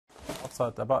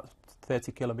Outside, about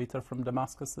 30 kilometres from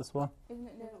Damascus, this one.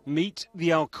 Meet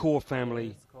the Al-Khor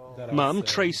family. Mum,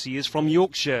 Tracy, is from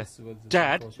Yorkshire.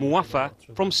 Dad, Muafa,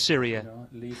 from Syria.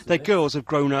 Their girls have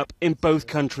grown up in both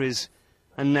countries,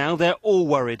 and now they're all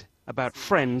worried about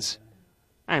friends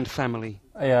and family.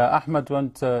 Yeah, Ahmed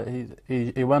went.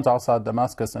 He went outside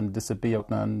Damascus and disappeared,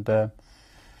 and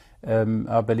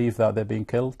I believe that they're being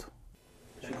killed.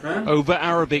 Over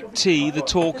Arabic tea, the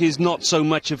talk is not so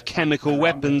much of chemical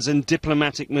weapons and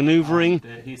diplomatic manoeuvring.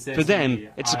 For them,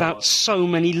 it's about so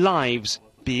many lives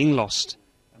being lost.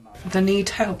 They need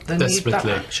help, they need that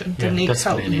action, they need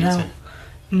help now,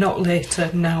 not later,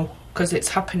 now, because it's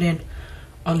happening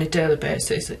on a daily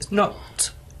basis. It's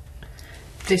not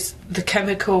the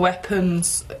chemical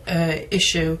weapons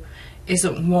issue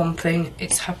isn't one thing,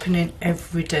 it's happening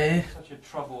every day.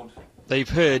 They've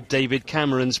heard David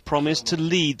Cameron's promise to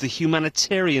lead the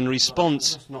humanitarian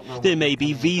response. There may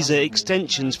be visa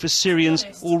extensions for Syrians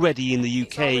already in the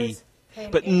UK,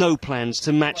 but no plans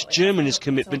to match Germany's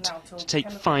commitment to take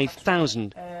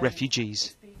 5,000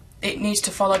 refugees. It needs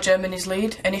to follow Germany's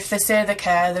lead, and if they say they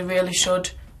care, they really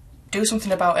should do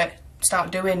something about it, start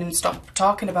doing and stop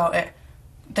talking about it.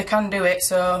 They can do it,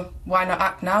 so why not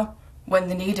act now, when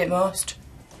they need it most?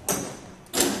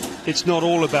 It's not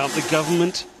all about the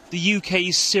government. The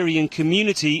UK's Syrian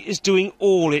community is doing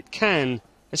all it can,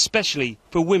 especially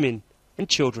for women and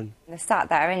children. They're sat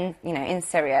there in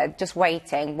Syria just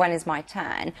waiting, when is my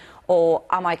turn, or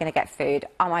am I going to get food,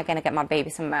 am I going to get my baby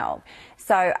some milk?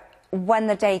 So when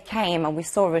the day came and we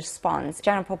saw a response, the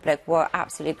general public were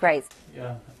absolutely great.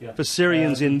 For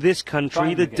Syrians in this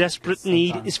country, the desperate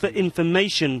need is for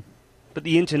information, but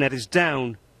the internet is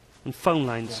down and phone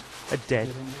lines are dead.